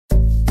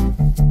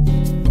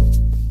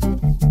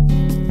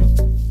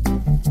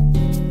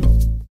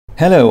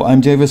Hello,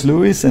 I'm Javis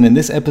Lewis, and in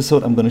this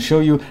episode I'm going to show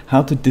you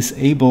how to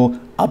disable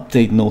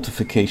update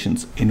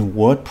notifications in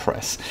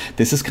WordPress.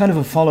 This is kind of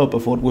a follow-up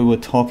of what we were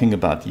talking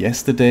about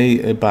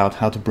yesterday about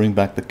how to bring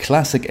back the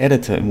classic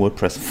editor in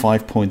WordPress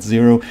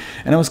 5.0,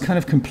 and I was kind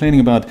of complaining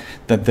about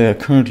that there are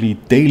currently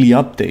daily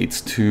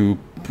updates to,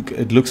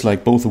 it looks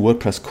like, both the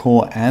WordPress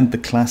core and the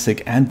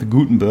classic and the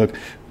Gutenberg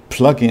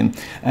plugin,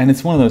 and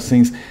it's one of those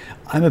things.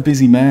 I'm a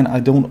busy man, I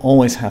don't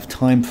always have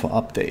time for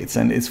updates,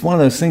 and it's one of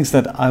those things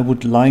that I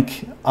would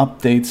like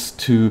updates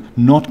to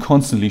not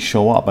constantly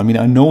show up. I mean,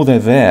 I know they're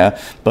there,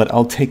 but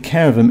I'll take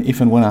care of them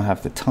if and when I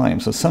have the time.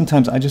 So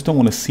sometimes I just don't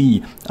want to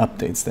see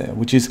updates there,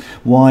 which is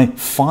why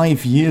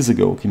 5 years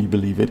ago, can you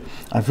believe it,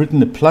 I've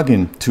written a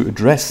plugin to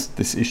address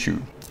this issue.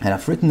 And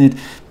I've written it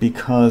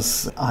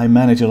because I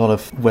manage a lot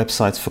of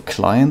websites for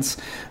clients,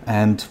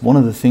 and one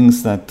of the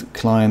things that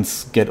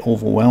clients get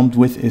overwhelmed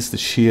with is the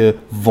sheer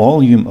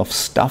volume of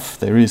stuff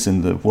there is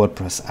in the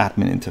WordPress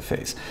admin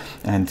interface.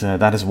 And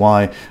that is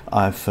why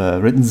I've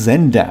written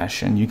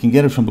Zendash, and you can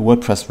get it from the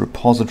WordPress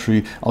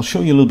repository. I'll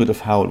show you a little bit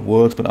of how it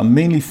works, but I'm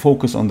mainly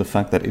focused on the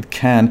fact that it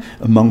can,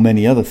 among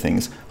many other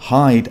things,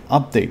 hide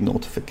update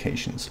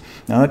notifications.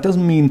 Now that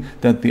doesn't mean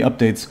that the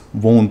updates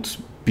won't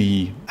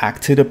be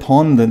acted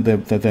upon,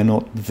 that they're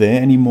not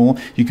there anymore.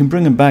 You can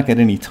bring them back at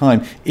any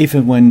time if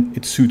and when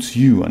it suits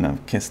you, and I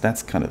guess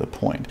that's kind of the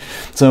point.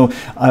 So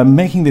I'm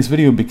making this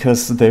video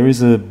because there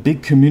is a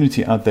big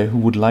community out there who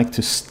would like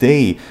to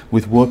stay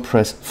with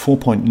WordPress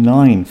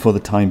 4.9 for the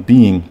time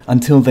being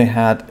until they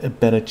had a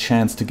better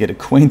chance to get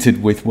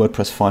acquainted with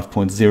WordPress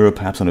 5.0,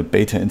 perhaps on a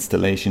beta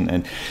installation,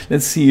 and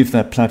let's see if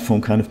that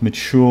platform kind of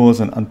matures,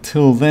 and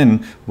until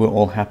then we're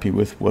all happy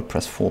with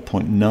WordPress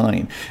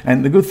 4.9.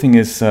 And the good thing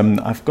is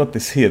I've got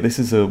this here. This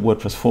is a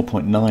WordPress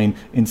 4.9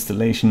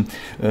 installation.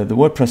 The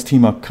WordPress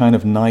team are kind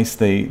of nice.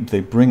 They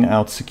bring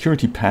out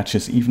security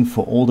patches even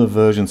for older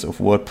versions of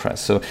WordPress.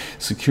 So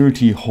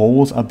security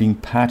holes are being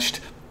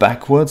patched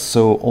backwards,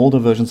 so older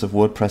versions of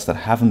WordPress that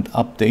haven't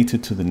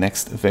updated to the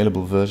next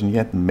available version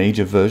yet,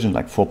 major version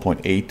like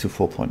 4.8 to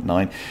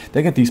 4.9,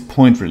 they get these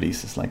point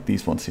releases like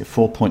these ones here.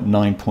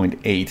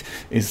 4.9.8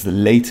 is the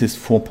latest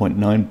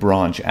 4.9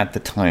 branch at the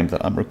time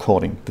that I'm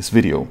recording this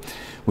video,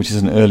 which is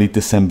in early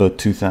December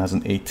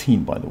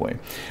 2018, by the way.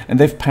 And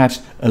they've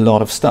patched a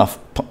lot of stuff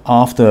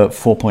after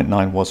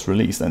 4.9 was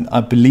released, and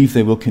I believe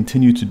they will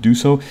continue to do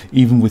so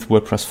even with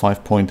WordPress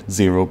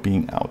 5.0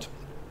 being out.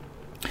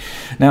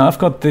 Now I've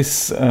got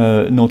this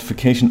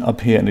notification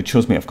up here, and it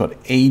shows me I've got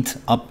 8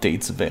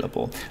 updates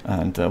available,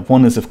 and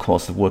one is of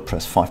course the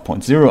WordPress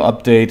 5.0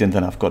 update, and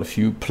then I've got a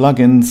few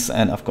plugins,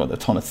 and I've got a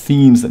ton of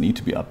themes that need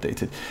to be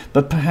updated.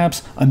 But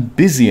perhaps I'm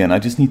busy and I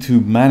just need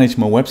to manage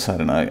my website,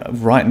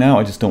 and right now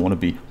I just don't want to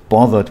be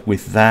bothered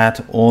with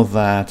that or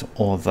that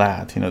or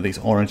that, you know, these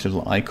orange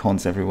little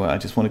icons everywhere. I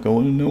just want to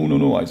go,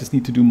 no, I just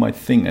need to do my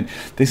thing, and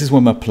this is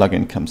where my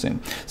plugin comes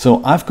in.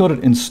 So I've got it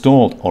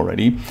installed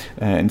already,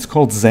 and it's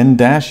called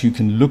Zendash. You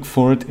can look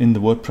for it in the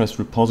WordPress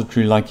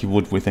repository like you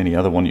would with any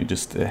other one. You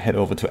just head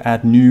over to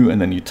add new,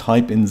 and then you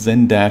type in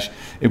Zendash.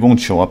 It won't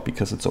show up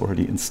because it's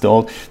already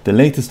installed. The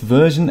latest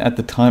version at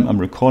the time I'm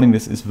recording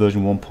this is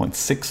version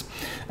 1.6,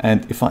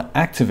 and if I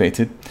activate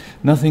it,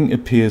 nothing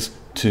appears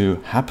to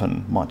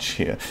happen much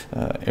here.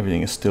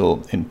 Everything is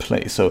still in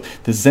place. So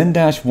the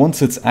Zendash,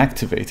 once it's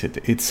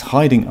activated, it's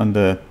hiding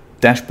under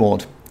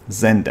dashboard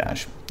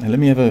Zendash. And let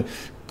me have a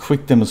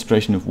quick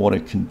demonstration of what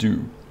it can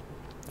do.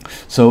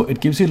 So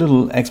it gives you a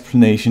little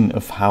explanation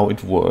of how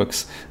it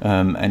works,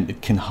 and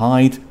it can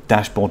hide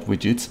dashboard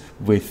widgets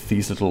with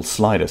these little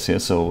sliders here.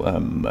 So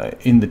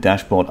in the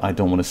dashboard I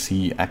don't want to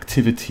see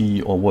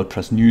activity or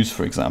WordPress news,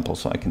 for example,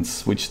 so I can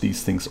switch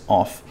these things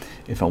off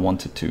if I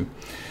wanted to.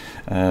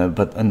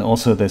 And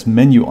also there's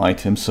menu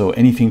items, so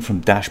anything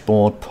from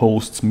dashboard,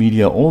 posts,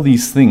 media, all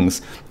these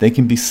things, they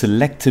can be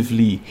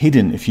selectively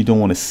hidden if you don't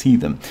want to see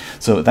them.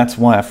 So that's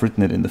why I've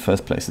written it in the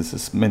first place. This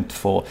is meant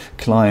for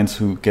clients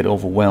who get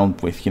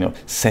overwhelmed with, you know,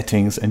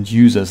 settings and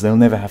users. They'll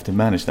never have to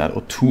manage that,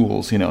 or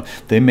tools, you know.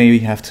 They maybe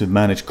have to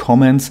manage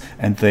comments,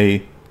 and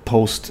they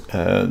post,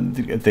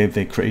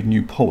 they create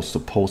new posts. So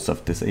posts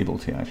I've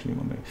disabled here. Actually,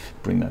 let me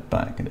bring that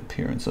back in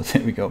appearance. So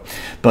there we go.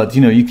 But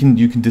you know, you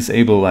can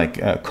disable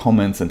like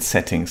comments and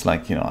settings.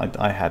 Like, you know,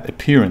 I had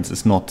appearance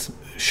is not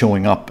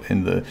showing up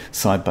in the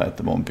sidebar at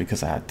the moment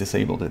because I had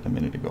disabled it a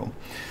minute ago.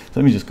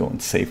 So let me just go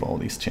and save all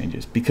these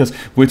changes, because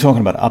we're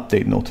talking about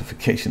update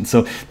notifications.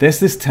 So there's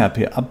this tab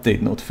here,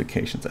 update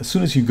notifications. As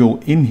soon as you go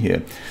in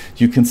here,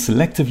 you can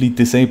selectively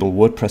disable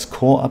WordPress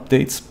core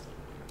updates,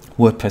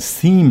 WordPress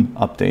theme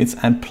updates,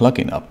 and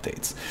plugin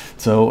updates.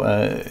 So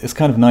it's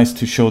kind of nice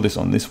to show this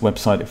on this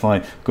website. If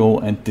I go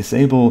and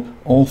disable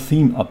all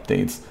theme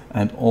updates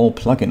and all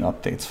plugin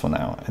updates for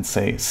now and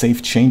say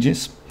save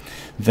changes,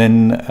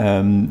 then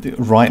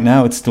right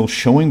now it's still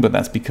showing, but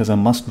that's because I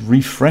must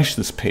refresh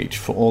this page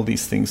for all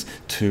these things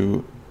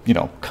to, you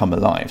know, come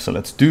alive. So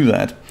let's do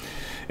that.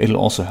 It'll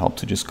also help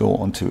to just go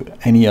onto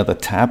any other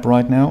tab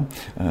right now.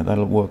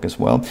 That'll work as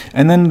well.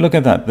 And then look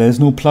at that. There's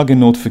no plugin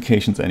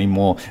notifications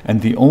anymore.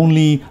 And the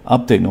only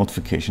update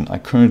notification I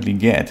currently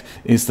get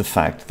is the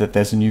fact that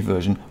there's a new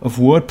version of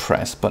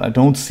WordPress, but I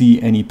don't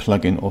see any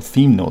plugin or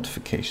theme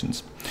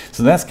notifications.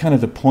 So that's kind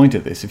of the point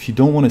of this. If you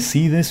don't want to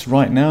see this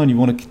right now and you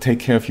want to take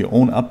care of your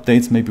own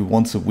updates, maybe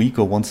once a week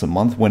or once a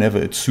month, whenever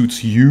it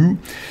suits you,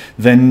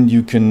 then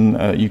you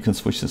can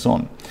switch this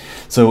on.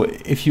 So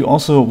if you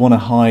also want to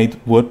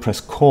hide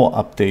WordPress core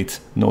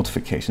update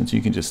notifications,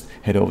 you can just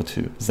head over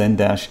to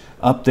Zendash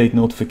update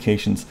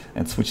notifications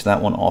and switch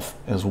that one off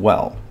as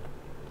well.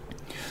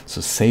 So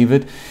save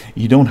it.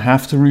 You don't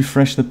have to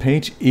refresh the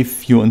page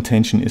if your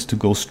intention is to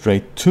go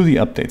straight to the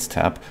updates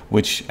tab,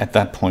 which at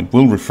that point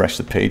will refresh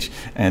the page,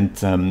 and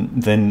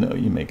then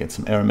you may get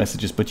some error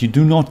messages, but you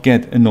do not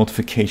get a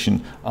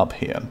notification up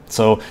here.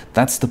 So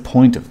that's the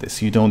point of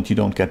this. You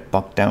don't get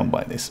bogged down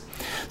by this.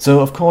 So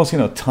of course,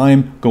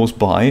 time goes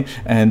by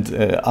and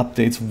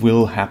updates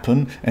will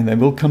happen, and there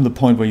will come the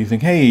point where you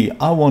think, hey,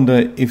 I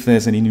wonder if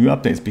there's any new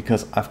updates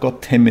because I've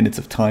got 10 minutes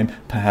of time.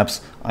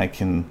 Perhaps I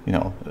can,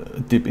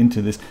 dip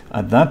into this.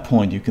 At that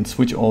point, you can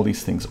switch all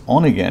these things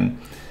on again,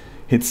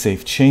 hit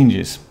Save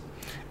Changes,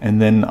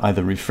 and then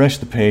either refresh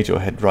the page or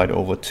head right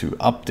over to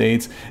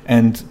Updates,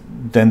 and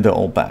then they're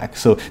all back.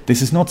 So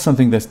this is not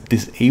something that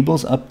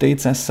disables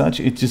updates as such.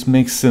 It just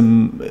makes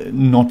them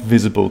not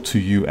visible to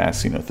you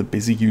as the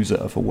busy user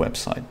of a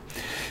website.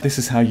 This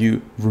is how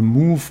you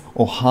remove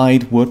or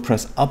hide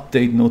WordPress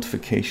update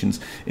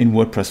notifications in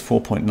WordPress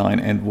 4.9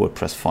 and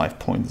WordPress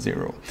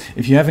 5.0.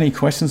 If you have any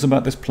questions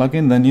about this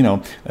plugin, then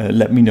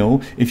let me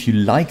know. If you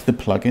like the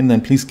plugin,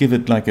 then please give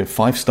it like a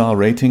 5-star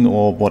rating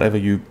or whatever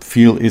you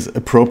feel is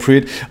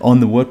appropriate on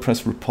the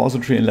WordPress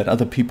repository, and let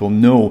other people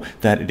know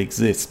that it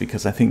exists,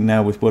 because I think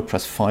now with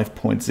WordPress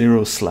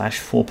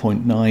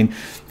 5.0/4.9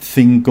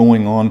 thing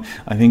going on,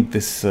 I think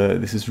this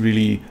is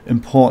really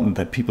important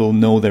that people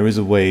know there is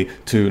a way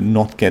to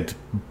not get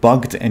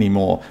bugged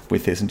anymore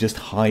with this and just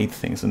hide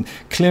things and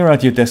clear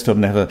out your desktop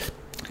and have a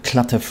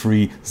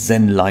clutter-free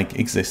Zen-like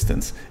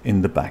existence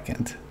in the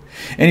backend.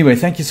 Anyway,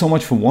 thank you so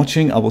much for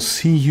watching. I will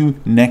see you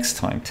next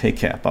time. Take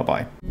care.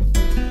 Bye-bye.